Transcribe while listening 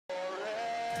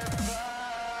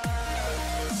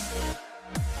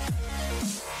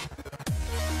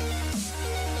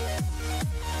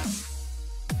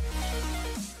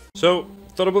So,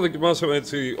 τώρα που δοκιμάσαμε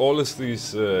έτσι όλες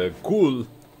τις cool,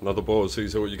 να το πω σε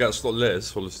εισαγωγικά,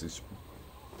 στολές, όλες τις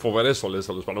φοβερές στολές,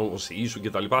 τέλος πάντων, όπως η ίσου και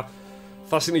τα λοιπά,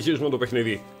 θα συνεχίσουμε το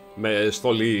παιχνίδι με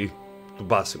στολή του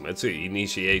Basim, έτσι,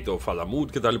 Initiate,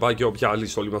 Falamut και τα λοιπά και όποια άλλη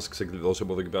στολή μας ξεκλειδώσει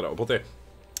από εδώ και πέρα. Οπότε,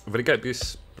 βρήκα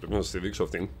επίσης, πρέπει να σας τη δείξω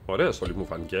αυτήν, ωραία στολή μου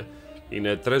φάνηκε,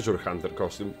 είναι Treasure Hunter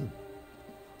costume,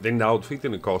 δεν είναι outfit,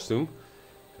 είναι costume.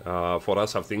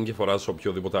 Φοράς αυτήν και φοράς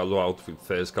οποιοδήποτε άλλο outfit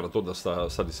θες κρατώντας τα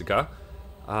στατιστικά.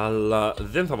 Αλλά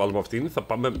δεν θα βάλουμε αυτήν, θα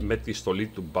πάμε με τη στολή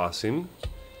του Basim,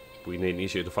 που είναι η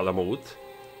Initiate του Falamut.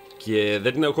 Και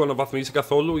δεν την έχω αναβαθμίσει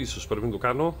καθόλου, ίσως πρέπει να το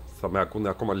κάνω. Θα με ακούνε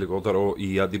ακόμα λιγότερο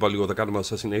οι αντίπαλοι όταν κάνουμε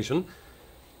assassination.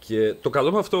 Και το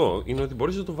καλό με αυτό είναι ότι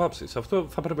μπορείς να το βάψεις. Αυτό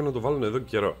θα πρέπει να το βάλουν εδώ και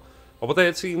καιρό. Οπότε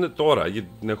έτσι είναι τώρα, γιατί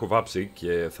την έχω βάψει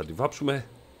και θα τη βάψουμε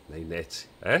να είναι έτσι.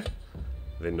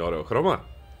 Δεν είναι ωραίο χρώμα?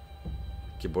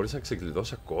 Και μπορείς να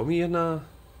ξεκλειδώσεις ακόμη ένα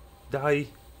dye,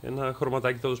 ένα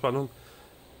χρωματάκι τέλος πάντων.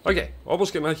 Οκ,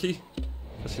 όπως και να έχει,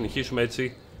 θα συνεχίσουμε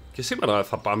έτσι. Και σήμερα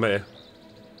θα πάμε...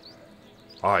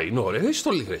 είναι ωραία η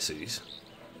στολή ρε εσείς.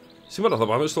 Σήμερα θα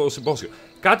πάμε στο συμπόσιο.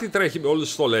 Κάτι τρέχει με όλες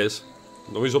τις στολές.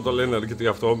 Νομίζω το λένε αρκετοί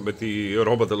αυτό, με τη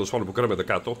ρόμπα τέλος πάντων που κρέμεται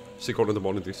κάτω. Σηκώνεται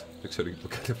μόνη της. Δεν ξέρω γιατί το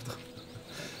κάνει αυτό.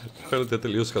 Φαίνεται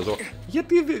τελείως χαζό.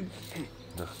 Γιατί δεν...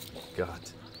 God.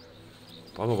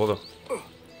 Πάμε από εδώ.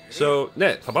 So,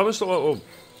 ναι, θα πάμε στο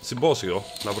συμπόσιο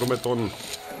να βρούμε τον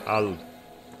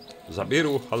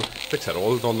Ζαμπίρου, δεν ξέρω,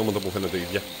 όλα τα ονόματα που φαίνεται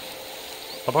ίδια.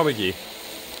 Θα πάμε εκεί.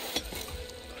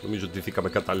 Νομίζω ότι ντυθήκαμε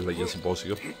κατάλληλα για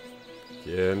συμπόσιο.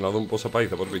 Και να δούμε πώς θα πάει.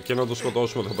 Θα πρέπει και να το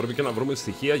σκοτώσουμε, θα πρέπει και να βρούμε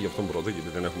στοιχεία για αυτόν πρώτα, γιατί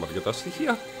δεν έχουμε αρκετά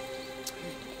στοιχεία.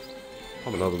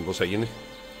 Πάμε να δούμε πώς θα γίνει.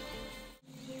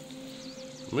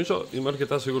 Νομίζω είμαι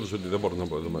αρκετά σίγουρος ότι δεν μπορώ να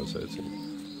πω εδώ μέσα έτσι.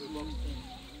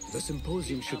 The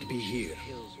symposium should be here.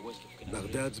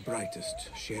 Baghdad's brightest,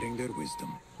 sharing their wisdom.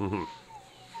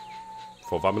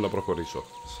 Φοβάμαι να προχωρήσω.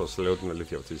 Σας λέω την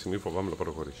αλήθεια αυτή τη στιγμή, φοβάμαι να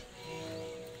προχωρήσω.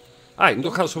 Είναι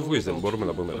το House of Wisdom, μπορούμε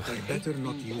να πούμε. I better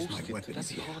not use my weapons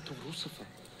here.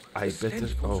 I better...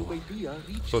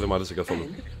 Αυτό δεν μ' άρεσε καθόλου.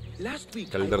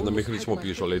 Καλύτερα να μην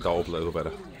χρησιμοποιήσω, λέει, τα όπλα εδώ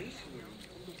πέρα.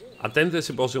 Attend the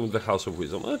symposium with the House of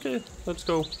Wisdom. Okay, let's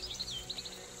go.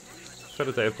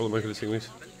 Φέρετε εύκολο μέχρι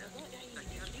στιγμής.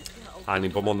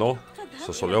 Ανυπομονώ,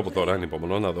 σας το λέω από τώρα,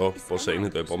 ανυπομονώ να δω πώς είναι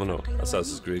το επόμενο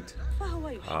Assassin's Creed.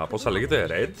 Πώς θα λέγεται,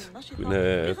 Red, που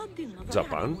είναι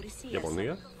Japan,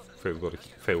 Ιαπωνία,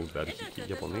 φεουδαρχική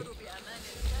Ιαπωνία.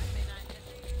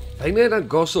 Θα είναι ένα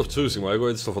Ghost of Tsushima, εγώ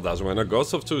έτσι το φαντάζομαι, ένα Ghost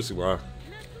of Tsushima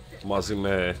μαζί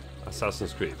με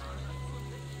Assassin's Creed.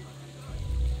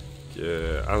 Και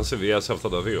αν σε διάσει αυτά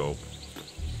τα δύο,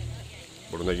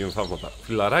 μπορεί να γίνουν θαύματα.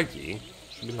 Φιλαράκι,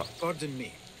 σου μιλάω.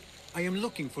 I am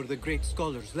looking for the great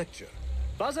scholar's lecture.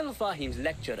 Basil Fahim's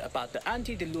lecture about the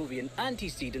antediluvian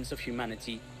antecedents of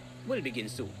humanity will begin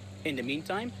soon. In the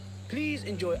meantime, please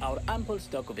enjoy our ample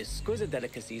stock of exquisite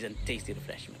delicacies and tasty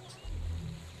refreshments.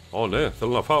 Ναι,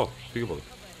 θέλω να φάω. Φύγε από εδώ.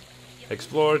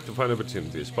 Explore to find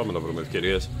opportunities. Πάμε να βρούμε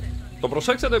ευκαιρίες. Το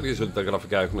προσέξατε επίσης ότι τα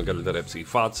γραφικά έχουν καλυτερέψει. Οι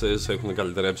φάτσες έχουν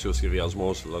καλυτερέψει, ο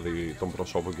σχεδιασμός, δηλαδή των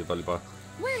προσώπων κτλ.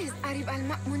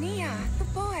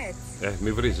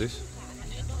 Μη βρίζεις.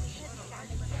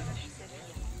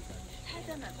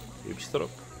 Hipster.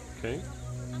 Okay.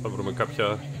 Θα βρούμε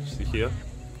κάποια στοιχεία.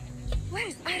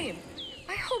 Where's Arib?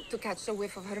 I hope to catch a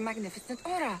whiff of her magnificent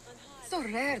aura. So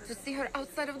rare to see her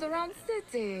outside of the round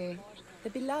city.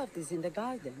 The beloved is in the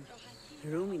garden,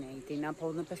 ruminating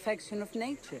upon the perfection of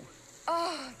nature.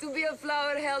 To be a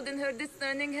flower held in her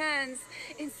discerning hands,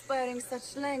 inspiring such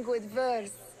languid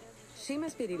verse. She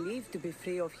must be relieved to be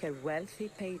free of her wealthy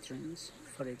patrons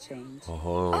for a change.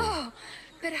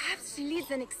 Perhaps she leads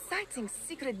an exciting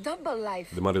secret double life.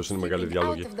 Δεν μ' αρέσουν οι μεγάλοι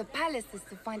διάλογοι. Out of the palaces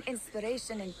to find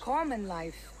inspiration in common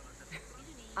life.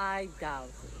 I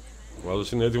doubt it. Ο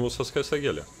άλλος είναι έτοιμος να σκάσει τα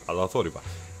γέλια. Αλλά θόρυβα.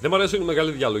 Δεν μ' αρέσουν οι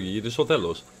μεγάλοι διάλογοι, γιατί στο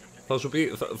τέλος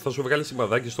θα σου βγάλει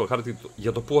σημαδάκι στο χάρτη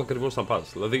για το πού ακριβώς θα πας.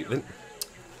 Δηλαδή,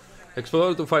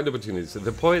 explore to find opportunities.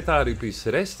 The poet Arip is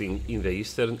resting in the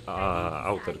eastern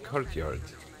outer courtyard.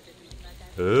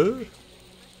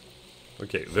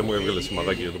 Δεν μου έβγαλε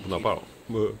σημαδάκι για το που να πάω.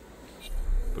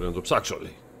 Πρέπει να το ψάξω,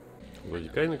 λέει.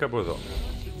 Λογικά είναι κάπου εδώ.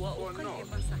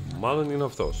 Μάλλον είναι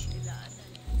αυτός.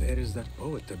 There is that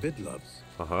poet the bid loves,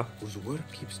 whose work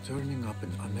keeps turning up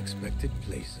in unexpected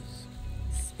places.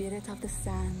 Spirit of the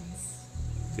sands,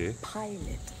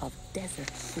 pilot of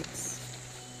desert ships.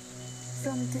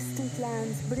 From distant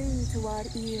lands bring to our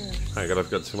ears. Γράφει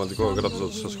κάτι σημαντικό,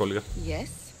 γράψω στα σχόλια. Yes.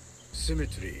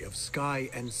 Symmetry of sky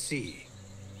and sea.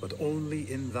 but only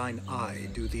in thine eye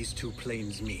do these two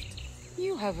planes meet.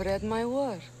 You have read my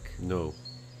work. No.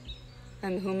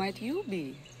 And who might you be?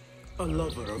 A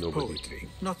lover of poetry,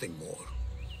 nothing more.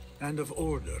 And of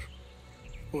order.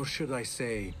 Or should I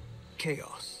say,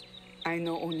 chaos. I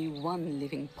know only one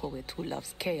living poet who loves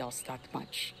chaos that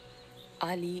much.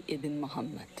 Ali ibn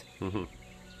Muhammad.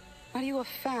 Are you a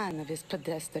fan of his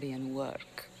pedestrian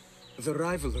work? The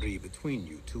rivalry between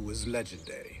you two is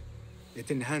legendary. It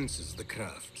enhances the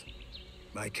craft.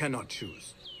 I cannot choose.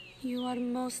 You are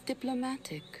most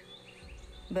diplomatic.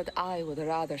 But I would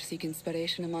rather seek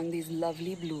inspiration among these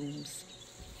lovely blooms.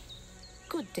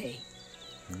 Good day.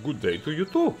 Good day to you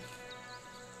too.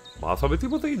 Μάθαμε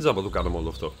τίποτα ή τζάμπα το κάναμε όλο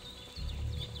αυτό?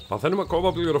 Μαθαίνουμε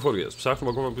ακόμα πληροφορίες.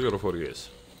 Ψάχνουμε ακόμα πληροφορίες.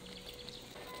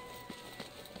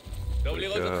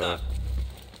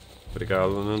 Βρήκα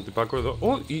έναν τυπάκο εδώ.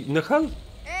 Ω, η Νεχάλ!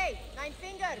 Hey, 9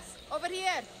 fingers, over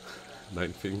here.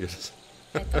 9 fingers.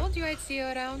 I told you I'd see you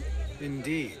around.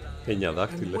 Indeed. 9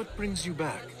 δάχτυλα. What brings you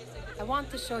back? I want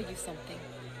to show you something.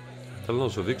 Θέλω να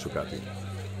σου δείξω κάτι.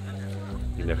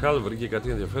 Η Νεχάλ βρήκε κάτι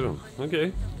ενδιαφέρον. Οκ,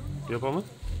 για πάμε.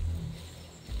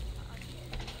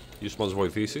 Ίσως μας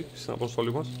βοηθήσει στην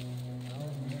αποστολή μας.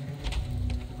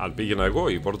 Αν πήγαινα εγώ,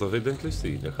 η πόρτα δεν ήταν κλειστή.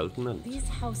 Η Νεχάλ την άνοιξε. These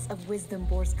House of Wisdom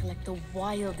boards collect the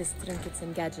wildest trinkets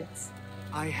and gadgets.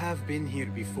 I have been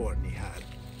here before, Nihal.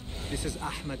 This is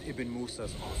Ahmed ibn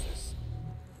Musa's office.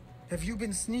 Have you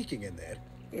been sneaking in there?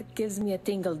 It gives me a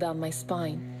tingle down my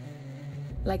spine.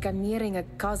 Like I'm nearing a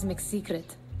cosmic secret.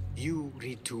 You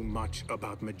read too much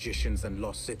about magicians and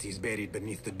lost cities buried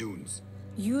beneath the dunes.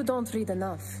 You don't read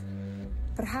enough.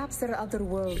 Perhaps there are other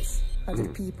worlds, other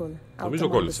people, out Νομίζω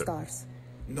among the κόλλησε. stars.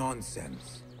 Nonsense.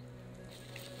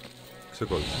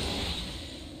 Ξεκόλλησε.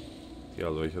 Τι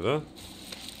άλλο έχει εδώ?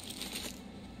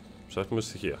 Ψάχνουμε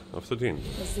στοιχεία. Αυτό τι είναι?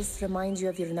 Does this remind you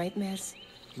of your nightmares?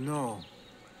 No.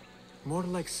 More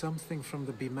like something from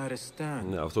the Bimaristan.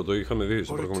 Ναι, αυτό το είχαμε δει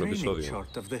στο Or a προηγούμενο training επεισόδιο.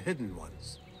 chart of the hidden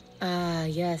ones. Ah,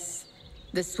 yes.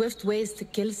 The swift ways to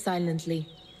kill silently.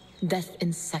 Death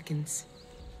in seconds.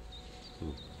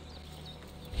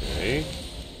 Okay.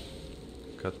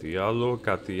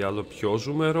 Κάτι άλλο πιο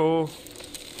ζουμερό.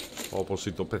 Όπως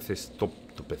η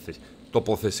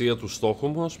τοποθεσία του στόχου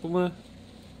μου, ας πούμε.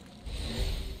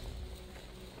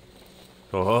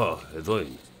 Εδώ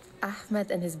είναι. Ahmed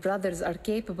and his brothers are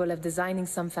capable of designing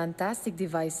some fantastic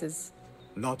devices.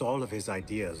 Not all of his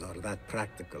ideas are that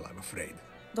practical, I'm afraid.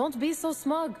 Don't be so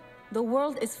smug. The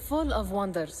world is full of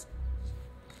wonders.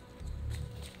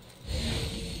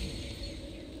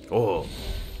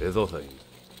 Εδώ θα είναι.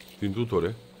 Τι είναι τούτο,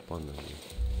 ρε? Πάνε.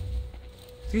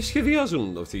 Τι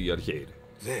σχεδιάζουν αυτοί οι αρχαίοι, ρε?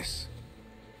 This.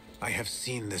 I have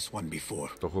seen this one before.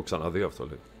 Το έχω ξαναδεί αυτό,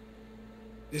 λέει.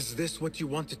 Is this what you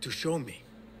wanted to show me?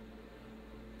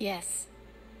 Yes.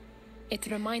 It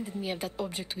reminded me of that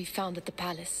object we found at the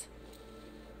palace.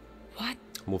 What?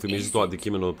 Μου θυμίζει το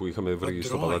αντικείμενο που είχαμε βρει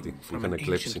στο παλάτι, που είχαν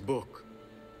κλέψει.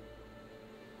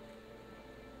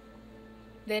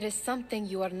 There is something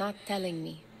you are not telling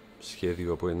me.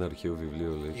 Σχέδιο από ένα αρχαίο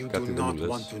βιβλίο, λέει. You Κάτι do δεν μου not λες.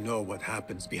 want to know what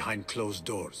happens behind closed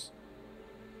doors.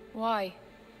 Why?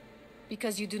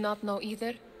 Because you do not know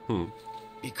either?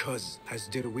 Because, as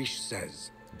Derwish says,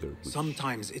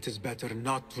 sometimes it is better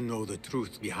not to know the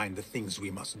truth behind the things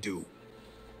we must do.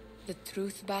 The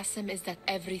truth, Basim, is that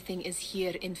everything is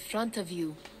here in front of you.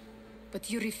 But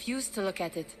you refuse to look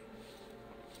at it.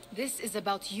 This is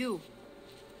about you.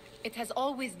 It has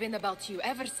always been about you,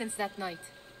 ever since that night.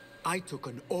 I took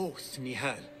an oath,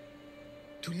 Nihal,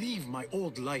 to leave my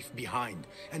old life behind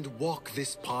and walk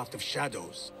this path of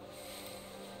shadows.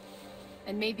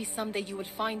 And maybe someday you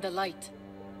will find the light.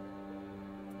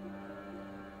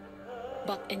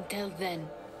 But until then,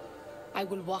 I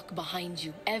will walk behind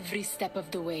you every step of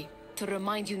the way to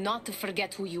remind you not to forget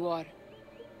who you are.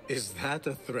 Is that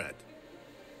a threat?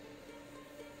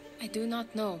 I do not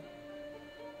know.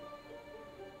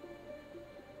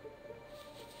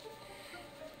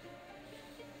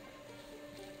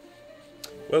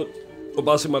 Well, ο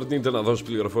Μπάσιμ αρνείται να δώσει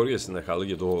πληροφορίες στην Νεχάλ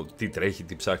για το τι τρέχει,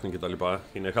 τι ψάχνει κτλ.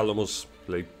 Η Νεχάλ όμως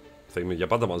λέει: θα είμαι για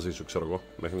πάντα μαζί σου, ξέρω εγώ,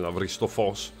 μέχρι να βρεις το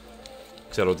φως.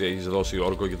 Ξέρω ότι έχεις δώσει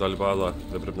όρκο κτλ. Αλλά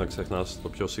δεν πρέπει να ξεχνάς το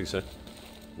ποιος είσαι.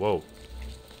 Wow.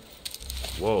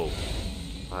 Wow.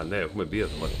 Α, ναι, έχουμε μπει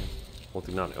εδώ.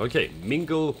 Ό,τι να είναι. Okay.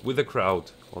 Mingle with the crowd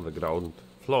on the ground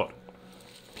floor.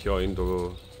 Ποιο είναι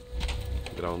το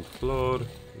ground floor?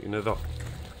 Είναι εδώ.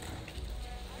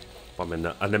 Πάμε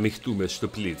να αναμειχτούμε στο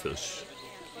πλήθος.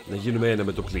 Να γίνουμε ένα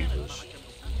με το πλήθος.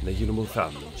 Να γίνουμε ο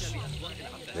θάμνος.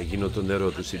 Να γίνω το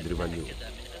νερό του συντριβανιού.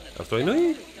 Αυτό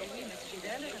εννοεί?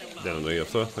 Δεν εννοεί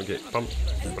αυτό. Οκ, πάμε.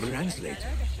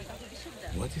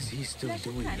 What is he still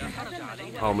doing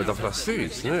here? Α, ο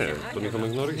μεταφραστής, ναι, τον είχαμε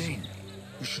γνωρίσει.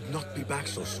 You should not be back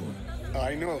so soon.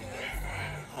 I know.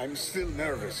 I'm still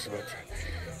nervous, but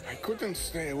I couldn't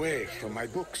stay away from my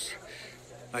books.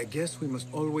 I guess we must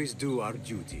always do our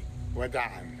duty.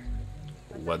 Wadan.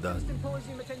 Wadan.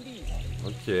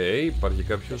 Οκ, υπάρχει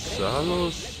κάποιος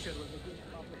άλλος.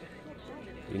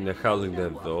 Είναι Χάλιν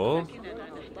εδώ.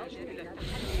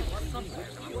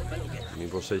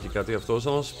 Μήπως έχει κάτι αυτός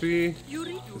να μας πει?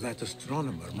 That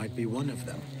astronomer might be one of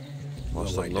them. Ο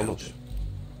αστρονόμος.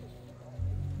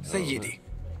 Sayyidi,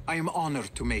 I am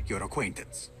honored to make your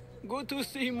acquaintance. Good to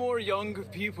see more young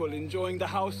people enjoying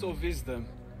the House of Wisdom.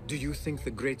 Do you think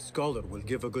the great scholar will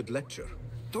give a good lecture?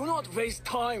 Do not waste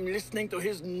time listening to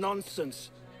his nonsense.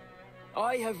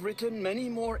 I have written many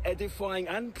more edifying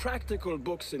and practical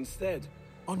books instead.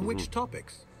 On which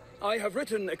topics? I have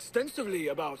written extensively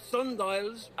about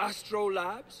sundials,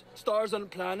 astrolabes, stars and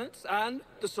planets, and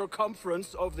the circumference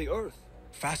of the Earth.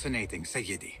 Fascinating,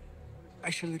 Sayyidi.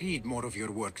 I shall read more of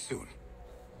your work soon.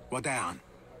 Wadan.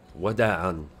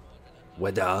 Wadan.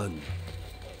 Wadan.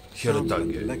 Sounds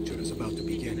like the lecture is about to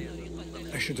begin.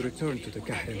 I should return to the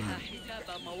Kahraman.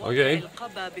 Okay.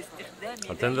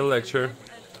 Attend the lecture.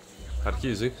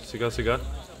 Αρχίζει, σιγά σιγά.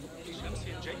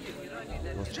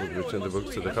 Return the book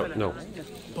to the cup. No.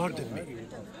 Pardon me.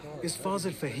 Is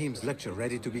Fazil Fahim's lecture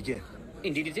ready to begin?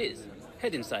 Indeed it is.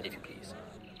 Head inside if you please.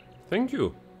 Thank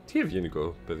you. Τι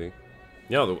ευγενικό, παιδί.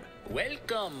 Για να δούμε.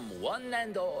 Welcome, one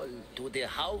and all, to the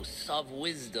House of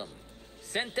Wisdom,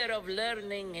 center of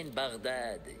learning in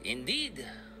Baghdad, indeed,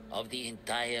 of the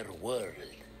entire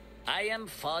world. I am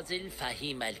Fazil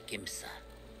Fahim al-Kimsa,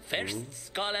 first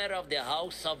scholar of the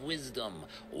House of Wisdom,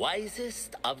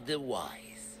 wisest of the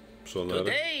wise.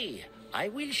 Today, I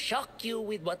will shock you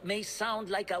with what may sound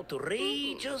like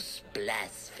outrageous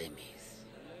blasphemies.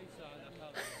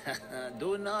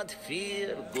 Do not fear,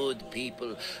 good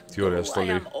people. Though I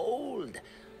am old,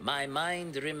 my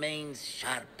mind remains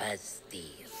sharp as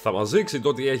steel. Θα μας δείξει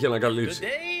το τι έχει ανακαλύψει.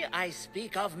 Today I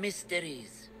speak of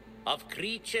mysteries, of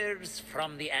creatures from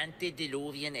the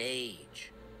antediluvian age.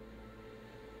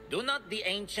 Do not the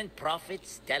ancient prophets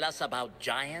tell us about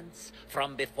giants from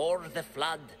before the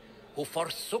flood who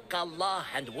forsook Allah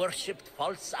and worshipped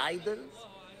false idols?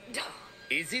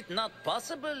 Is it not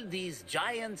possible these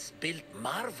giants built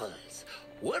marvels,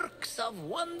 works of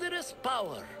wondrous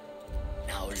power,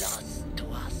 now lost to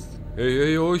us?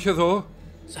 Όχι εδώ.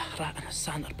 Zahra and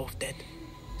Hassan are both dead,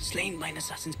 slain by an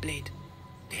assassin's blade.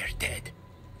 They are dead.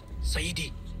 Sayyidi,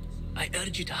 I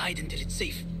urge you to hide until it's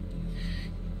safe.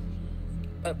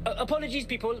 Apologies,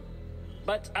 people,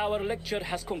 but our lecture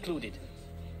has concluded.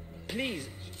 Please,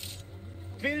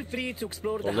 feel free to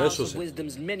explore the House of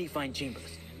Wisdom's many fine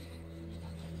chambers.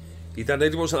 Ήταν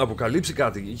έτοιμος να αποκαλύψει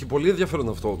κάτι. Είχε πολύ ενδιαφέρον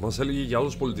αυτό. Μας έλεγε για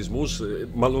άλλους πολιτισμούς,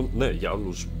 μάλλον, ναι, για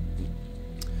άλλους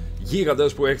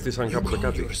γίγαντες που έκτισαν κάποτε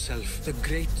κάτι.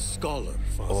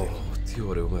 Τι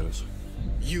ωραίο μέρος.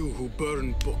 You who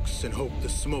burn books and hope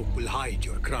the smoke will hide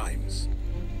your crimes.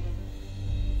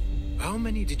 How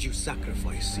many did you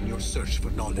sacrifice in your search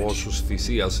for knowledge? Πόσους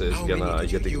θυσίασες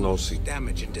για τη γνώση?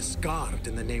 Damage and discard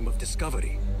in the name of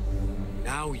discovery.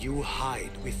 Now you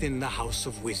hide within the House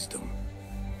of Wisdom.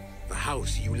 The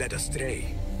house you led astray.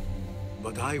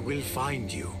 But I will find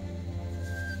you.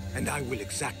 And I will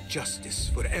exact justice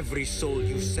for every soul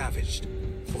you savaged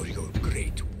for your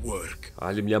great work.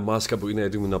 Άλλη μια μάσκα που είναι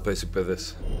έτοιμη να πέσει,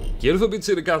 παιδες. Και ήρθε ο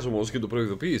πιτσιρικάς όμως και το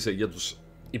προειδοποίησε για τους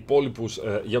υπόλοιπους,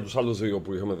 για τους άλλους δύο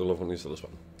που είχαμε δολοφονήσει, τέλος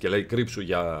πάντων. Και λέει κρύψου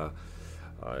για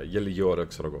λίγη ώρα,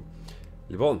 ξέρω εγώ.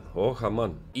 Λοιπόν, ο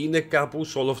Χαμάν είναι κάπου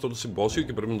σε όλο αυτό το συμπόσιο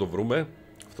και πρέπει να το βρούμε.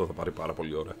 Αυτό θα πάρει πάρα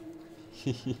πολύ ώρα.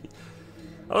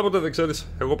 Αλλά ποτέ δεν ξέρεις,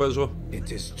 εγώ παίζω. It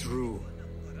is true.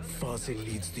 Fazil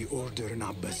leads the order in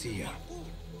Abbasiyah.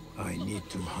 I need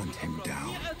to hunt him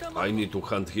down. I need to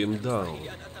hunt him down.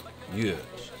 Yes.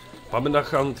 Πάμε να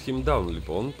hunt him down,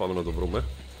 λοιπόν. Πάμε να το βρούμε.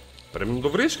 Πρέπει να το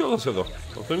βρεις κιόλας εδώ.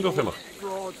 Αυτό είναι το θέμα.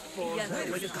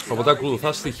 Οπότε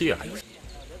ακολουθά στοιχεία.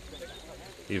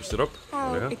 Eavesdrop.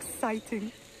 Ωραία.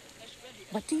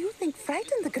 What do you think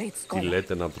frightened the great scholar? Τι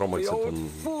λέτε να τρόμαξε τον...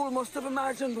 The fool must have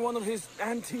imagined one of his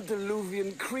antediluvian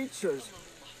creatures.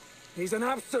 He's an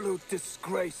absolute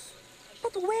disgrace.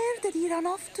 But where did he run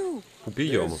off to? Πού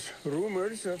πήγε όμως?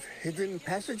 Rumors of hidden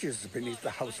passages beneath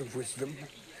the House of Wisdom.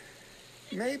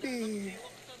 Maybe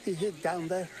he hid down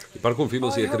there. Υπάρχουν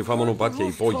φήμες για κρυφά μονοπάτια,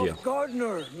 υπόγεια.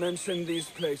 Gardner mentioned these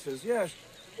places, yes.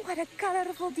 What a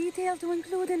colorful detail to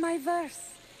include in my verse.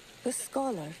 The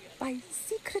scholar by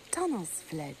secret tunnels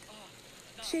fled,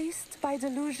 chased by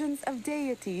delusions of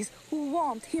deities who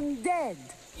want him dead.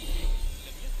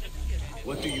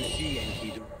 What do you see,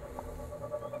 Enkidu?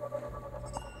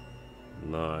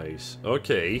 Nice. Οκ.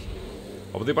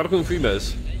 Οπότε υπάρχουν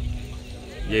φήμες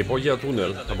για υπόγεια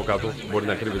τούνελ από κάτω. Μπορεί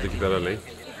να κρύβεται εκεί πέρα, λέει.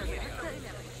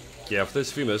 Και αυτές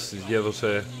τις φήμες τις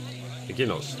διέδωσε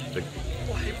εκείνος.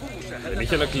 Δεν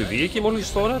είχε ένα κλειδί εκεί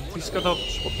μόλις τώρα, τις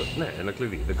κατάσκοπτε. Ναι, ένα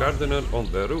κλειδί. The gardener on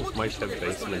the roof might have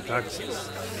basement access.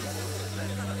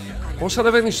 Πώς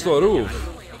ανεβαίνεις στο roof?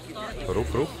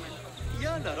 Roof.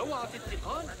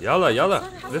 Γιάλα.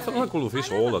 Δεν θέλω να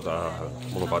ακολουθήσω όλα τα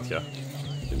μονοπάτια.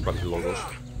 Δεν υπάρχει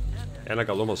λόγος. Ένα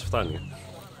καλό μας φτάνει.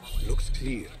 Looks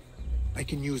clear. I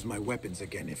can use my weapons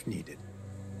again if needed.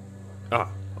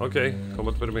 Οκ.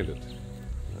 Combat permitted.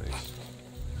 Nice.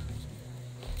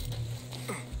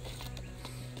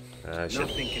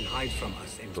 Nothing can hide from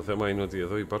us. Το θέμα είναι ότι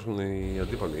εδώ υπάρχουν οι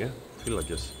αντίπαλοι,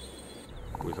 φύλακες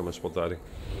που είχαμε σποτάρει.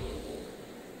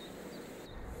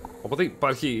 Οπότε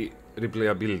υπάρχει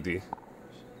replayability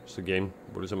στο game.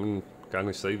 Μπορείς να μην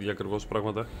κάνεις τα ίδια ακριβώς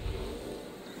πράγματα.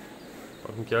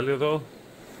 Υπάρχουν και άλλοι εδώ.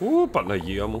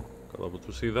 Παναγία μου. Καλά που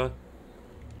τους είδα.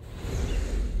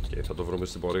 Και θα το βρούμε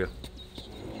στην πορεία.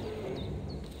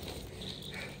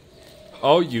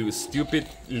 Oh, you stupid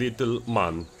little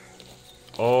man.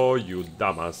 Oh, you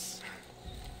dumbass.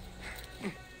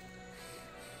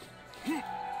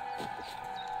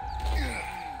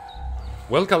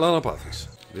 Well, καλά να πάθεις.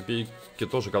 Δεν πήγε και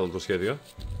τόσο καλό το σχέδιο.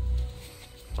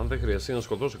 Αν δεν χρειαστεί να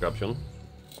σκοτώσω κάποιον,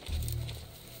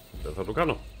 δεν θα το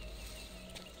κάνω.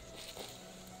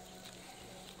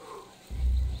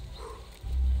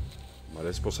 Μ'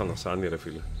 αρέσει πως ανασάνει, ρε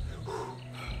φίλε.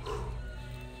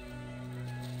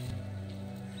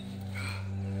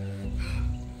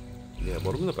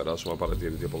 Μπορούμε να περάσουμε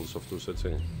απαρατήρητοι από όλους αυτούς,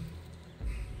 έτσι.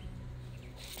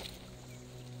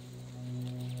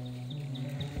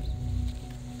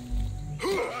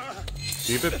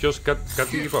 Τι είπε, ποιος,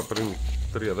 κάτι είπα πριν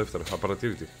 3 δεύτερα,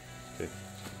 απαρατήρητη.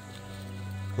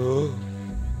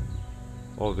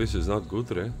 Oh, this is not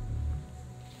good, ρε.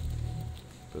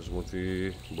 Πες μου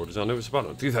ότι μπορείς να ανέβεις πάνω.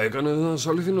 Τι θα έκανε ένας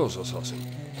αληθινός assassin?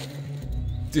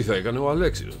 Τι θα έκανε ο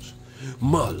Αλέξιος?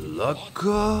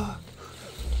 Μαλάκα!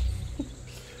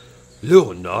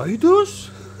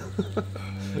 Λεωνάιδος?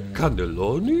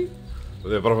 Καντελόνι?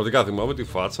 Πραγματικά θυμάμαι τη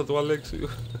φάτσα του Αλέξιου.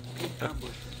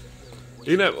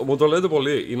 Μου το λέτε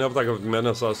πολύ, είναι από τα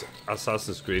αγαπημένα σας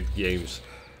Assassin's Creed games.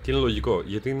 Και είναι λογικό,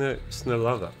 γιατί είναι στην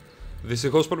Ελλάδα.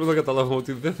 Δυστυχώς πρέπει να καταλάβουμε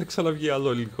ότι δεν θα ξαναβγεί άλλο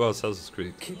ελληνικό Assassin's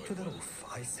Creed.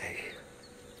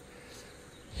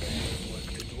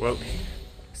 Well.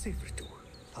 Safer to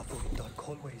avoid dark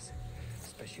hallways,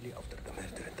 especially after the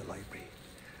murder in the library.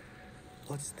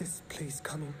 What's this place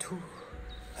coming to?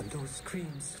 And those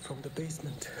screams from the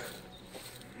basement.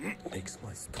 Makes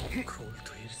my stomach crawl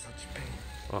to hear such pain.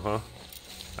 Αχα.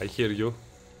 I hear you.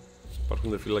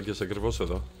 Υπάρχουν φύλακες ακριβώς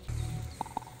εδώ.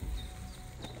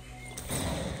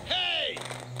 Hey!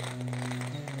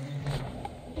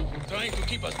 Trying to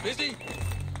keep us busy?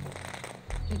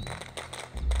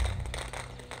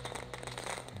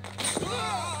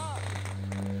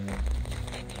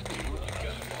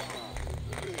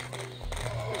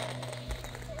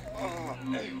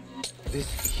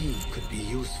 This key could be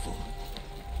useful.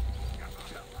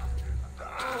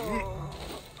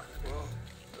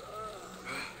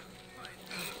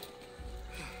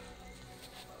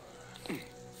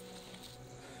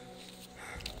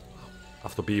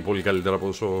 Αυτό πήγε πολύ καλύτερα από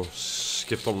όσο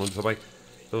σκεφτόμουν ότι θα πάει.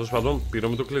 Τέλος πάντων,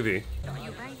 πήραμε το κλειδί.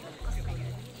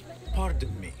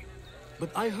 Pardon me, but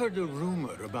I heard a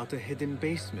rumor about a hidden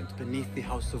basement beneath the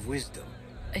House of Wisdom.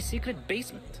 A secret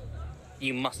basement?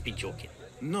 You must be joking.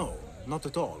 No, not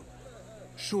at all.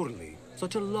 Surely,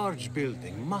 such a large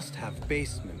building must have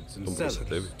basements and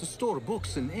cellars to store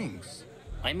books and inks.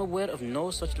 I'm aware of no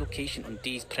such location on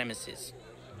these premises.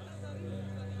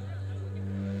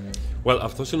 Well,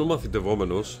 αυτός είναι ο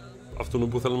μαθητευόμενος αυτόν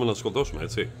που θέλουμε να σκοτώσουμε,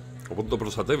 έτσι. Οπότε τον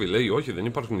προστατεύει, λέει, όχι, δεν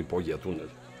υπάρχουν υπόγεια τούνελ.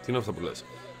 Τι είναι αυτά που λες?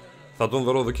 Θα τον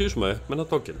δωροδοκίσουμε με ένα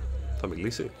token. Θα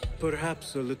μιλήσει.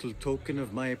 Perhaps a little token of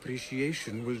my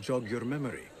appreciation will jog your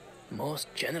memory. Most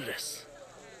generous.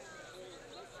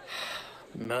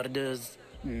 Murders,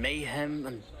 mayhem,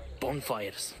 and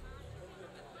bonfires.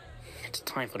 It's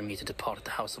time for me to depart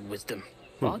the House of Wisdom.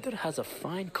 Father has a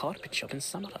fine carpet shop in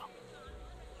Samara.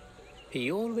 He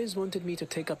always wanted me to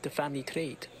take up the family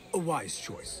trade. A wise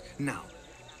choice. Now,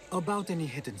 about any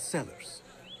hidden cellars.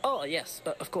 Oh, yes,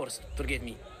 of course, forgive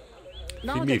me.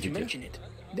 Now that you mention it,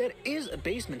 there is a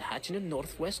basement hatch in the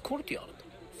northwest courtyard.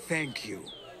 Thank you.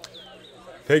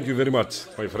 Thank you very much,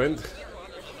 my friend.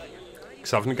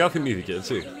 Ξαφνικά θυμήθηκε,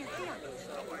 έτσι.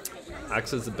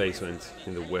 Access the basement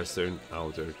in the western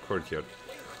outer courtyard.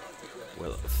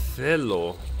 Well,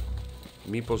 θέλω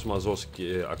μήπως μας δώσει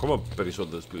και ακόμα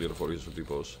περισσότερες πληροφορίες ο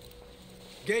τύπος.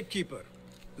 Gatekeeper,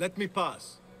 Let me pass.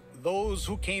 Those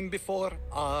who came before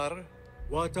are...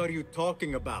 What are you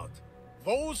talking about?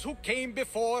 Those who came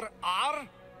before are...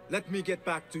 Let me get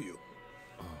back to you.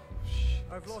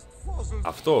 I've lost fossils.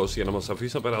 Αυτός, για να μας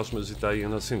αφήσει να περάσουμε, ζητάει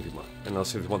ένα σύνθημα. Ένα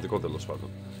συνθηματικό, τέλος πάντων.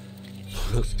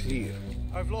 Looks clear.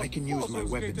 I can use my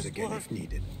weapons again if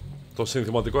needed. Το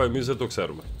συνθηματικό εμείς δεν το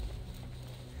ξέρουμε.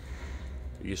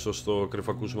 Ίσως το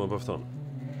κρυφακούσουμε από αυτόν.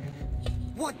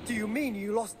 What do you mean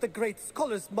you lost the great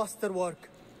scholar's masterwork?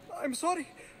 I'm sorry.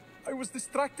 I was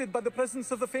distracted by the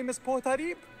presence of the famous poet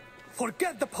Arib.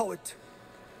 Forget the poet.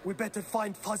 We better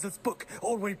find Fazl's book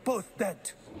or we're both dead.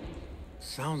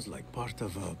 Sounds like part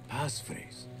of a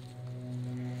passphrase.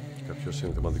 Κάποιο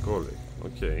συνθηματικό λέει.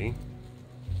 Okay.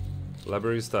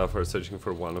 Library staff are searching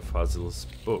for one of Fazl's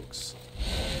books.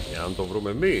 Εάν το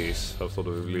βρούμε εμείς αυτό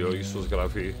το βιβλίο, ίσως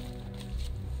γράφει...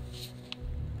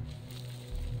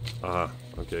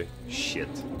 Okay.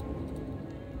 Shit.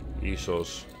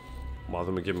 Ίσως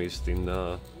μάθουμε κι εμείς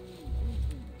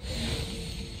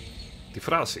τη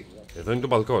φράση. Εδώ είναι το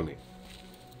μπαλκόνι.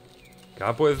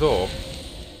 Κάπου εδώ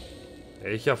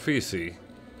έχει αφήσει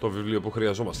το βιβλίο που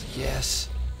χρειαζόμαστε. Yes!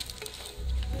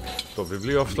 Το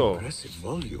βιβλίο αυτό.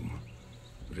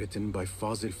 Written by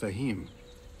Fazil Fahim.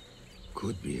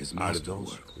 Could be his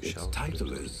masterwork. Its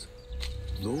title is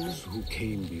Those who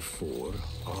came before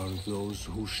are those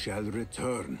who shall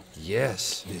return.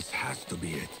 Yes. This has to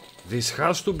be it. This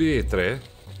has to be it, ρε.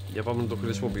 Για πάμε να το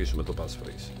χρησιμοποιήσουμε το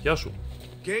passphrase. Γεια σου.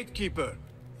 Gatekeeper.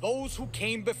 Those who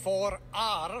came before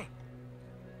are...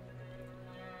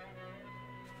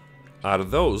 Are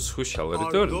those who shall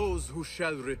return. Are those who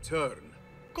shall return.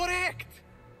 Correct.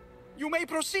 You may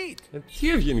proceed. Τι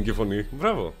ευγενική φωνή.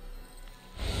 Μπράβο.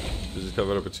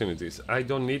 Discover opportunities. I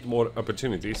don't need more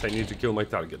opportunities. I need to kill my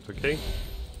target, okay?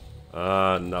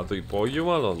 Να το υπόγειο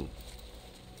μάλλον.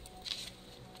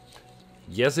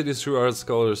 Yes, it is true art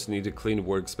scholars need a clean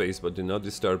workspace, but do not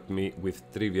disturb me with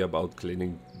trivia about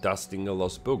cleaning, dusting a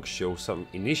lost book. Show some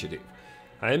initiative.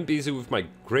 I am busy with my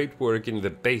great work in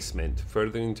the basement.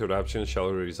 Further interruption shall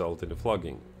result in a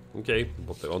flogging. Okay,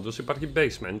 οπότε όντως υπάρχει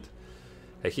basement.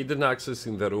 A hidden access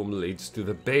in the room leads to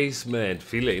the basement.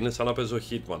 Φίλε, είναι σαν να παίζω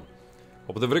Hitman.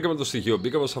 Οπότε βρήκαμε το στοιχείο,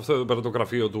 μπήκαμε σε αυτό εδώ πέρα το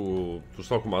γραφείο του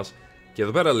στόχου μας. Και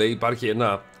εδώ πέρα λέει υπάρχει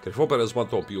ένα κρυφό πέρασμα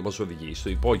το οποίο μας οδηγεί στο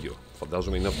υπόγειο.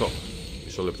 Φαντάζομαι είναι αυτό.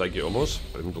 Μισό λεπτάκι όμως,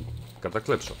 πρέπει να το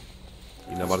κατακλέψω.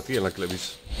 Είναι αμαρτία να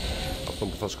κλέβεις αυτόν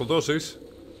που θα σκοτώσεις.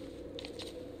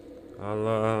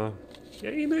 Αλλά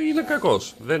είναι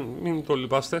κακός. Μην το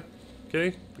λυπάστε.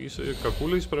 Okay. Είσαι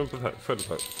κακούλης, πρέπει να φέρει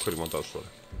τα χρήματά σου τώρα.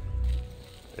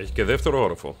 Έχει και δεύτερο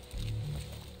όροφο.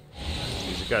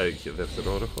 Φυσικά έχει και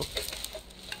δεύτερο όροφο.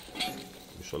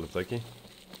 Μισό λεπτάκι.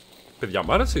 Παιδιά,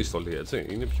 μ' άρεσε η στολή, έτσι.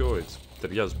 Είναι πιο έτσι.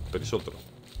 Ταιριάζει περισσότερο.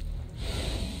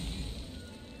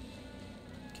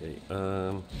 Okay.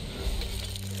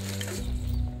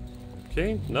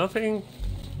 Okay, nothing.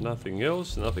 Nothing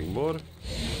else, nothing more.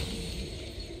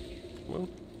 Well.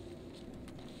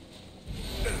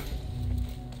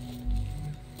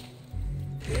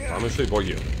 Πάμε στο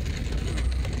υπόγειο.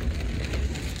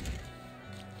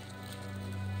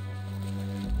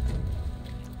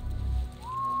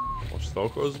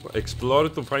 Στόχος,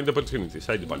 explore to find opportunities.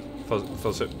 Άιντε πάλι.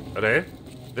 Θα σε... Ρε,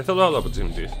 δεν θέλω άλλα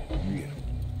opportunities.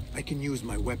 I can use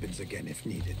my weapons again if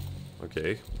needed. Οκ,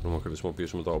 μπορούμε να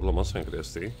χρησιμοποιήσουμε το όπλο μας αν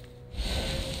χρειαστεί.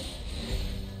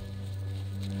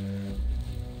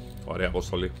 Ωραία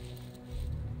αποστολή.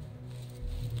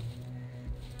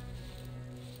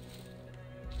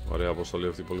 Ωραία αποστολή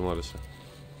αυτή, πολύ μου άρεσε.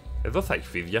 Εδώ θα έχει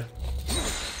φίδια.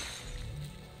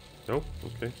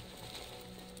 Οκ.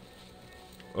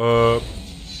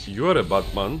 You are a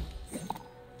Batman.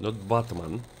 Not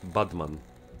Batman. Batman.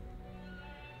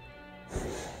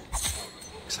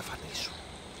 Εξαφανίσου.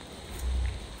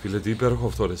 Φίλε, τι υπέροχο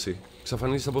αυτό ρε εσύ.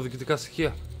 Εξαφανίσεις αποδεικτικά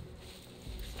στοιχεία.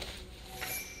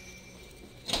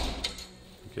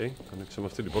 Οκ, ανοίξαμε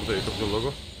αυτή την πόρτα για κάποιο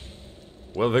λόγο.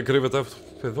 Well, δεν κρύβεται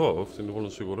αυτό εδώ, αυτό είναι μόνο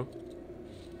σίγουρο.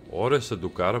 Ώρες σε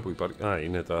ντουκάρα που υπάρχει. Α,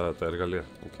 είναι τα εργαλεία.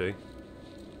 Οκ.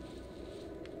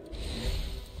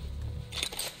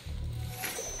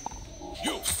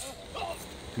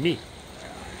 Μη.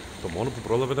 Το μόνο που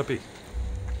πρόλαβε να πει.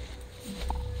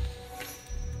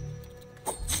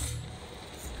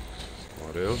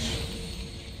 Ωραίος.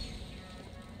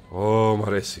 Ω, μ'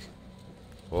 αρέσει.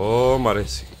 Ω, μ'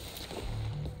 αρέσει.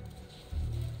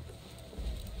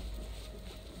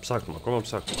 Ψάχνουμε, ακόμα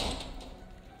ψάχνουμε.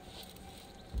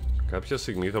 Κάποια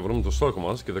στιγμή θα βρούμε το στόχο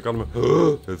μας και θα κάνουμε...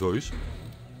 Εδώ είσαι.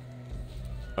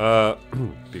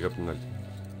 Πήγα από την άλλη.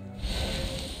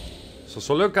 Σας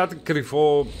το λέω, κάτι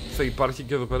κρυφό θα υπάρχει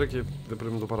και εδώ πέρα και δεν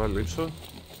πρέπει να το παραλείψω.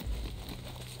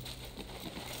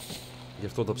 Γι'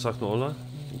 αυτό τα ψάχνω όλα.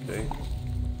 Okay.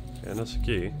 Ένας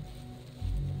εκεί.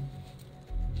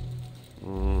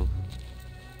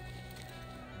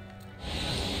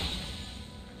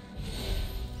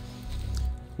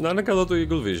 Να είναι κατά το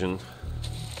Eagle Vision.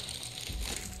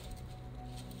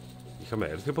 Είχαμε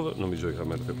έρθει από εδώ. Νομίζω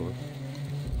είχαμε έρθει από εδώ.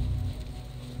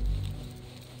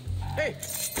 Hey!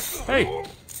 Hey!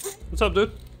 What's up,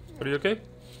 dude? Are you okay?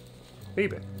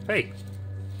 Baby, hey!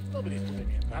 Nobody's doing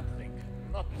me a bad thing.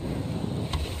 Not...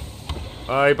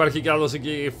 Υπάρχει κι άλλος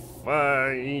εκεί.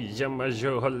 Για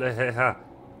μαζόλε.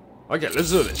 Okay,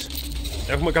 let's do this.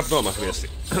 Έχουμε καπνό άμα χρειαστεί.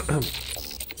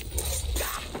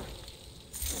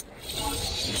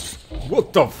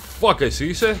 What the fuck, εσύ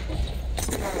είσαι?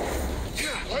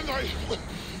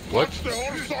 What?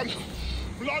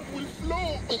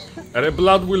 Ρε,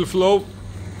 blood will flow.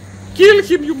 Kill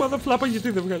him, you motherflapper,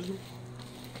 γιατί δεν βγάζει.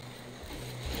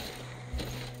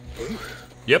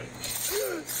 Yep.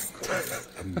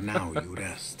 And now you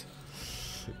rest.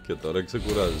 Και τώρα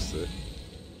ξεκουράζεσαι.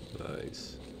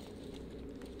 Nice.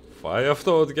 Φάει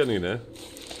αυτό, ό,τι κι αν είναι.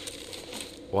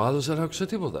 Ο άλλος δεν άκουσε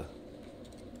τίποτα.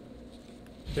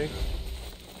 Okay.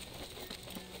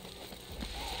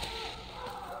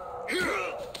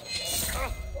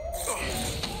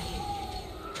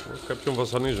 Κάποιον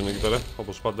βασανίζουν εκεί πέρα,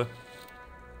 όπως πάντα.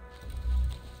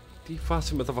 Τι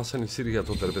φάση με τα βασανιστήρια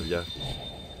τότε, ρε παιδιά.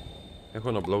 Έχω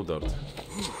ένα blow dart.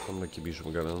 Πάμε να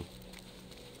κοιμήσουμε κανέναν.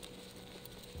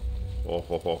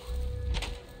 Οχ.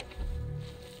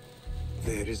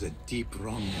 There is a deep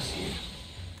wrongness here.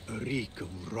 A reek of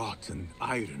rotten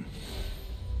iron.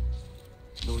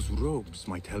 Those robes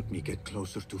might help me get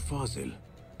closer to Fazil.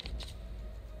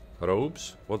 Robes?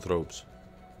 What robes?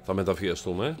 Θα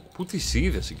μεταφιαστούμε. Πού τις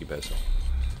είδες εκεί πέσα?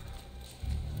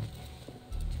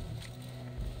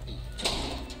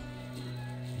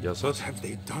 Γεια σας.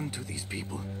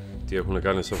 Τι έχουν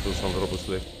κάνει σε αυτούς τους ανθρώπους,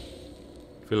 λέει?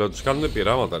 Φίλε, τους κάνουν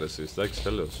πειράματα, ρε εσείς. Εντάξει,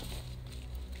 τέλος.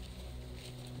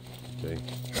 Okay.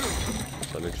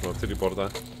 Θα ανοίξουμε αυτή την πόρτα.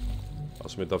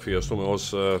 Ας μεταφιαστούμε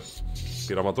ως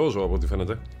πειραματόζωο, από ό,τι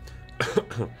φαίνεται.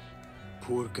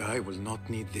 Poor guy will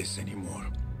not need this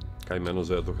anymore. Καημένος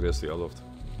δεν το χρειαστεί άλλο αυτό.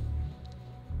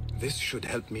 This should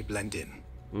help me blend in.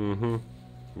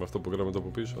 Με αυτό που κάναμε το από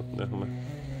πίσω. Ναι, έχουμε.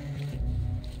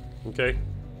 Okay.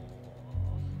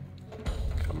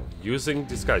 Using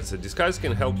disguise. The disguise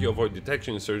can help you avoid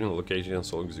detection in certain locations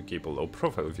as long as you keep a low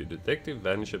profile. If you detect it,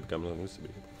 vanish it becomes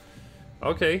unusable.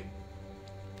 Okay.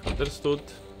 Understood.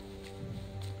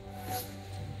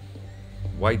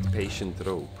 White patient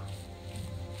robe.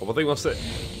 Οπότε είμαστε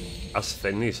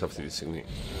ασθενείς αυτή τη στιγμή.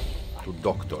 Του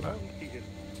δόκτορα.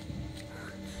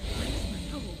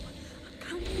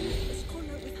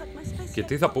 Και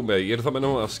τι θα πούμε, ήρθαμε να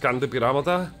μας κάνετε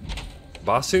πειράματα.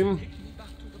 Μπάσιμ.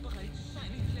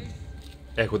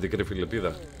 Έχω την κρύφη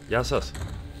λεπίδα. Γεια σας.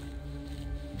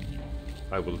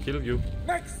 I will kill you.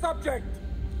 Next subject!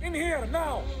 In here,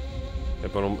 now!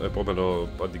 Επόμενο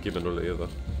αντικείμενο λέει εδώ.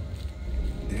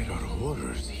 There are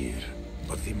horrors here,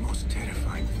 but the most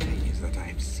terrifying thing is that I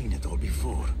have seen it all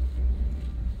before.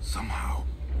 Somehow.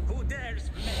 Who dares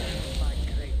meddle with my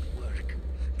great work,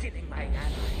 killing my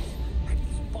allies and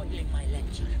spoiling my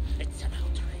lecture? It's an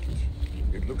outrage.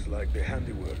 It looks like the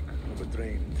handiwork of a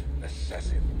trained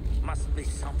assassin. Must be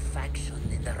some faction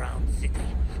in the Round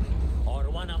City, or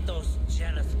one of those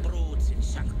jealous broods in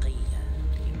Sharqiyya.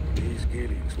 These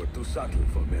killings were too subtle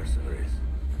for mercenaries.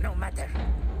 No matter.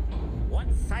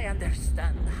 Once I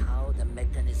understand how the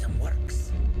mechanism works,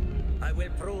 I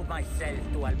will prove myself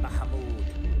to Al-Bahamud.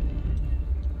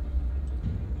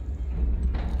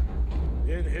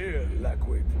 In here,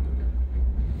 Lackwit.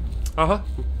 Αχα,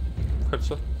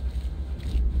 ευχαριστώ.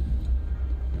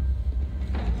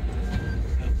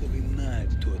 It would be mad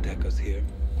to attack us here,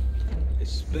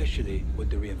 especially with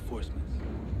the reinforcements.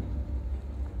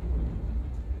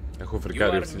 Έχω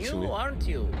φρικάρει You αυτή τη are στιγμή. new, aren't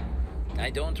you? I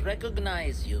don't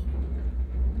recognize you.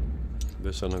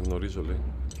 Δεν σε αναγνωρίζω, λέει.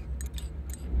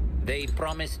 They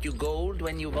promised you gold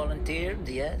when you volunteered,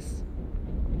 yes?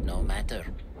 No matter.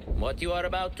 What you are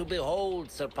about to behold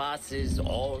surpasses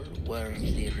all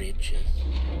worldly riches.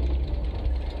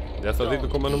 Δεν θα δει το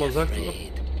κομμένο μας δάχτυλο.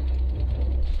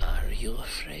 Are you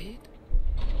afraid?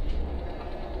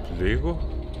 Λίγο.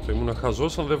 Θα ήμουν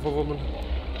χαζός αν δεν φοβόμουν.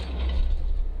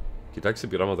 Κοιτάξτε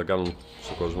τι πειράματα κάνουν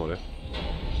στον κόσμο, ρε.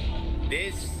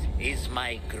 This is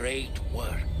my great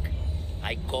work.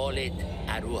 I call it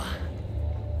Arua.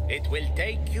 It will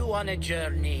take you on a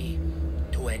journey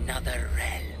to another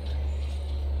realm.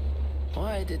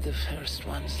 Why did the first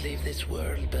ones leave this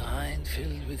world behind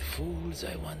filled with fools,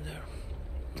 I wonder,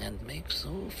 and make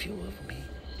so few of me?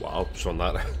 Wow,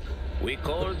 ψωνάρα. We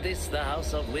call this the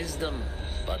House of Wisdom,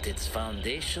 but its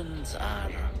foundations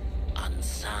are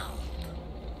unsound.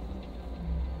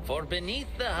 For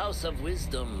beneath the House of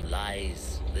Wisdom lies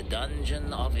the Dungeon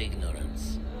of Ignorance,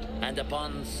 and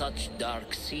upon such dark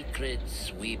secrets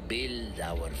we build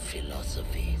our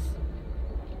philosophies.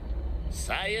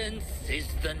 Science is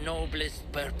the noblest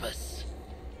purpose.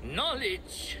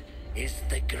 Knowledge is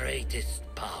the greatest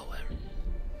power.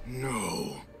 No.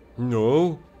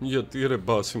 No? Γιατί ρε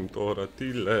Μπάσιμ τώρα,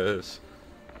 τι λες?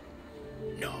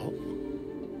 No?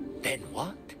 Then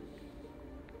what?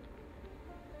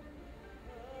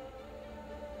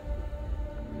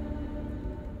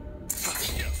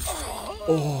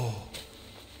 Oh.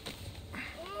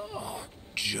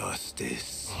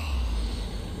 Justice.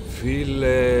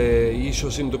 Φίλε,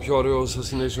 ίσως είναι το πιο ωραίο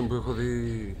assassination που έχω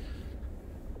δει.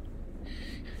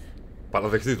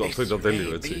 Παραδεχτεί το, αυτό ήταν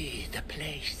τέλειο, έτσι.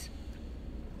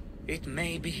 It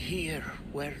may be here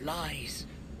where lies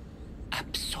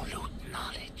absolute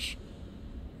knowledge.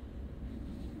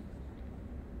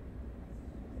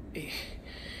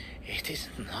 It is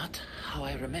not how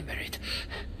I remember it.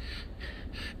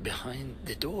 Behind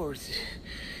the doors,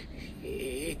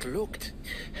 it looked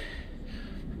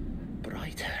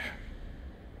brighter.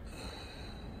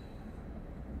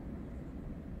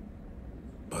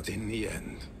 But in the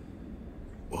end,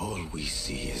 all we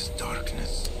see is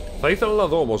darkness. Θα ήθελα να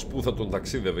δω όμως πού θα τον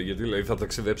ταξίδευε, γιατί λέει θα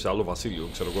ταξιδέψει άλλο βασίλειο,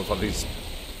 ξέρω εγώ, θα δεις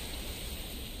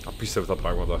απίστευτα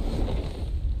πράγματα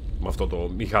με αυτό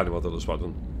το μηχάνημα, τέλος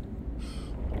πάντων.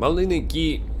 Μάλλον είναι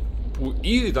εκεί που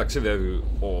ήδη ταξιδεύει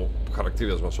ο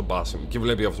χαρακτήρας μας, ο Μπάσιμ, και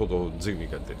βλέπει αυτό το τζίνι,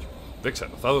 κάτι τέτοιο. Δεν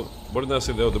ξέρω, θα δω, μπορεί να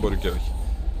συνδέονται, μπορεί και όχι.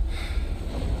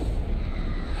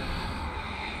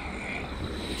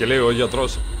 Και λέει ο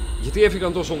γιατρός, γιατί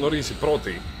έφυγαν τόσο νωρίς οι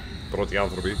πρώτοι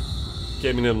άνθρωποι και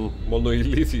έμειναν μόνο οι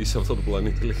ηλίθιοι σε αυτό το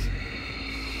πλανήτη, λέει.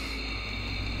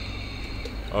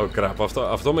 Crap,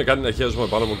 αυτό με κάνει να χαίρομαι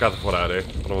πάνω μου κάθε φορά, ρε,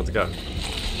 πραγματικά.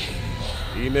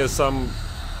 Είναι σαν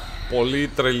πολύ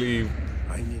τρελή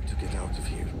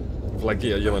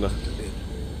βλακεία για μένα.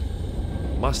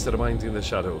 Mastermind in the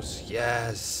shadows,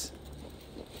 yes!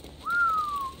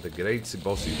 The Great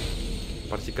Symposium.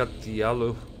 Υπάρχει κάτι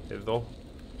άλλο εδώ?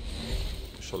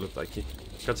 Μισό λεπτάκι.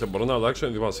 Κάτσε, μπορώ να αλλάξω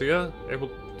ενδυμασία. Έχω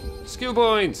skill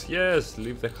points, yes!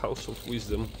 Leave the House of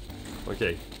Wisdom. Οκ,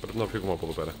 πρέπει να φύγουμε από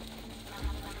εδώ πέρα.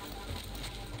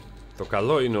 Το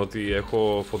καλό είναι ότι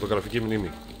έχω φωτογραφική μνήμη.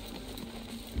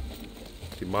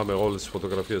 Θυμάμαι όλες τις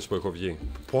φωτογραφίες που έχω βγει.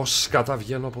 Πώς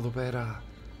καταβγαίνω από εδώ πέρα?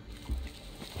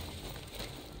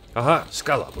 Αχα,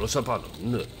 σκάλα, μπροστά πάνω.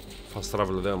 Ναι. Fast travel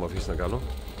δεν θα με αφήσει να κάνω.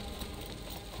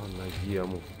 Παναγία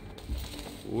μου.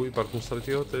 Υπάρχουν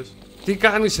στρατιώτες. Τι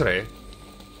κάνεις, ρε?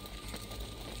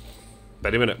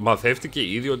 Περίμενε,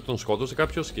 μαθεύτηκε ήδη ότι τον σκότωσε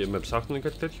κάποιος και με ψάχνουν ή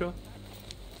κάτι τέτοιο?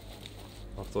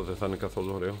 Αυτό δεν θα είναι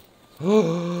καθόλου ωραίο.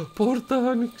 Πόρτα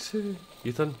άνοιξε.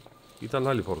 Ήταν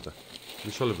άλλη πόρτα.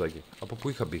 Μισό λεπτάκι. Από πού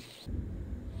είχα μπει?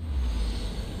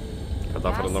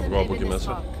 Κατάφερα να βγω από εκεί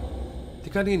μέσα. Τι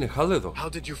κάνει, είναι χάλ εδώ?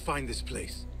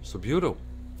 Στο bureau.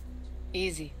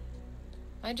 Easy.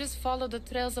 I just followed the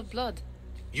trails of blood.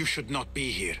 You should not be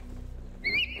here.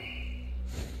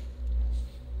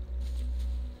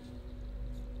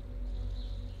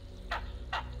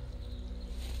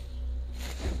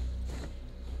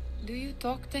 Do you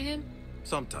talk to him?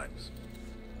 Sometimes.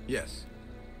 Yes.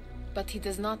 But he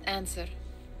does not answer.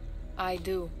 I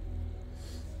do.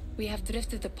 We have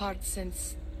drifted apart since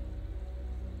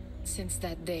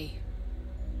that day.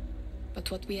 But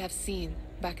what we have seen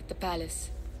back at the palace,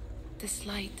 this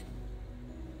light,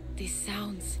 these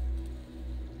sounds,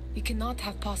 we cannot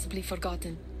have possibly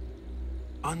forgotten.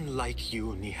 Unlike you,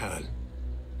 Nihal,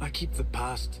 I keep the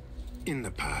past in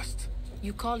the past.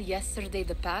 You call yesterday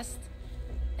the past?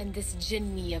 And this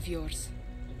jinni of yours,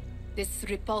 this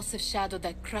repulsive shadow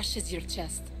that crushes your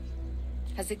chest,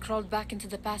 has it crawled back into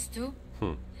the past too?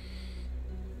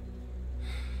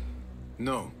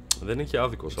 No. Δεν έχει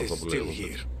άδικος αυτό που λέω.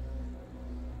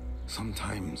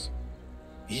 Sometimes,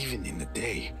 even in the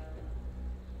day,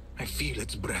 I feel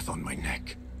its breath on my neck.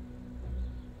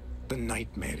 The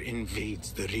nightmare invades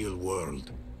the real world,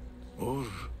 or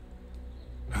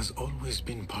has always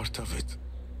been part of it.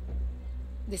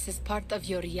 This is part of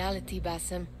your reality,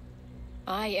 Basim.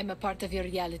 I am a part of your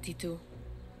reality too.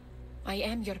 I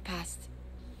am your past.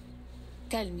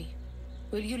 Tell me,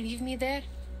 will you leave me there?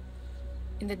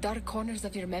 In the dark corners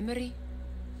of your memory?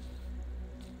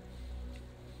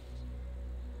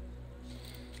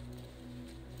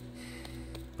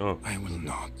 I will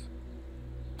not.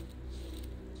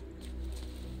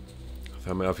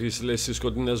 Θα με αφήσεις, λέει, στις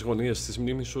σκοτεινές γωνίες της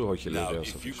μνήμης σου? Όχι, λέει, Now,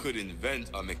 if you could invent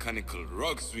a mechanical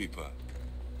rug sweeper,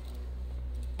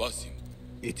 Basim.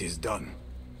 It is done.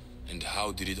 And how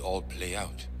did it all play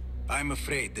out? I'm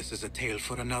afraid this is a tale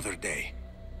for another day.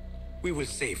 We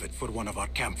will save it for one of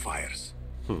our campfires.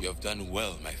 You have done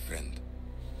well, my friend.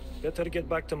 Better get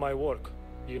back to my work.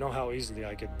 You know how easily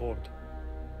I get bored.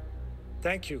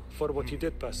 Thank you for what you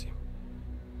did, Basim.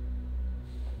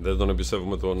 Δεν τον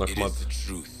εμπιστεύουμε τον Αχμάτ. It is the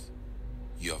truth.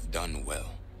 You have done well.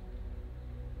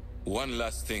 One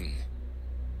last thing.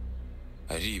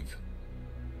 Arib,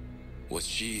 was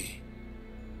she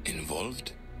involved?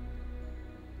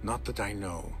 Not that I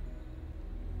know.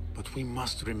 But we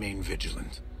must remain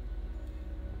vigilant.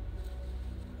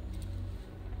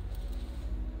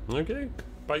 Okay.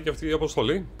 Πάει και αυτή η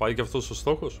αποστολή. Πάει και αυτός ο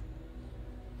στόχος.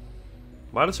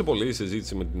 Μ' άρεσε πολύ η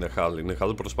συζήτηση με την Εχάλ. Η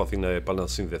Εχάλ προσπαθεί να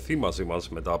επανασυνδεθεί μαζί μας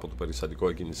μετά από το περιστατικό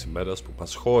εκείνης της ημέρας που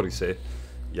μας χώρισε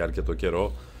για αρκετό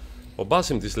καιρό. Ο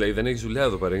Μπάσιμ της λέει: δεν έχει δουλειά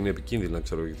εδώ πέρα, είναι επικίνδυνα,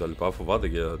 ξέρω και τα λοιπά. Φοβάται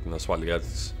για την ασφάλειά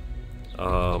της.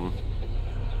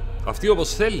 Αυτή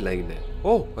όπως θέλει να είναι.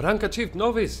 Rank achieved,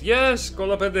 novice, yes,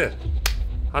 κόλλα 5.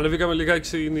 Ανεβήκαμε λιγάκι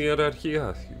στην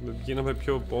ιεραρχία. Γίναμε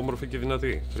πιο όμορφοι και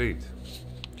δυνατοί. Read.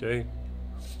 Okay.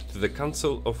 To the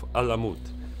Council of Alamut.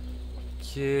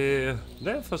 Και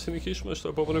ναι, θα συνεχίσουμε στο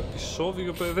επόμενο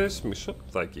επεισόδιο, παιδες. Μισό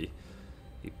λεπτάκι.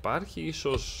 Υπάρχει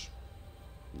ίσως...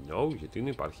 No, γιατί δεν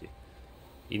υπάρχει.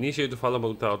 Initiate to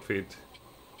Alamut outfit.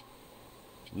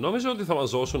 Νόμιζα ότι θα μας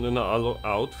δώσουν ένα άλλο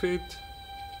outfit.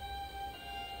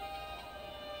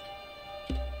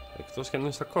 Εκτός και αν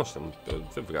είναι στα custom.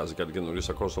 Δεν βγάζει κάτι καινούριο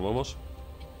στα custom όμως.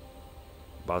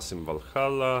 Basim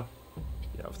Valhalla.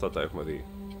 Για αυτά τα έχουμε δει.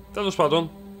 Τέλος πάντων,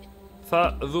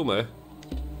 θα δούμε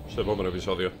στο επόμενο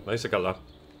επεισόδιο. Να είστε καλά.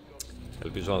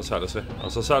 Ελπίζω να σας άρεσε.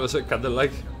 Αν σας άρεσε, κάντε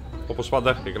like. Όπως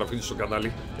πάντα, εγγραφείτε στο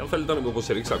κανάλι. Και αν θέλετε να με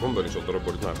υποστηρίξετε ακόμη περισσότερο,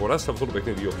 μπορείτε να αγοράσετε αυτό το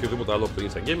παιχνίδι ή οποιοδήποτε άλλο που είναι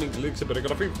στα gaming. Link σε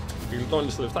περιγραφή.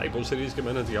 Γλιτώνεις λεφτά, υποστηρίζεις και με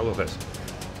ένα τι άλλο θες.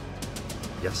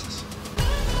 Γεια σας.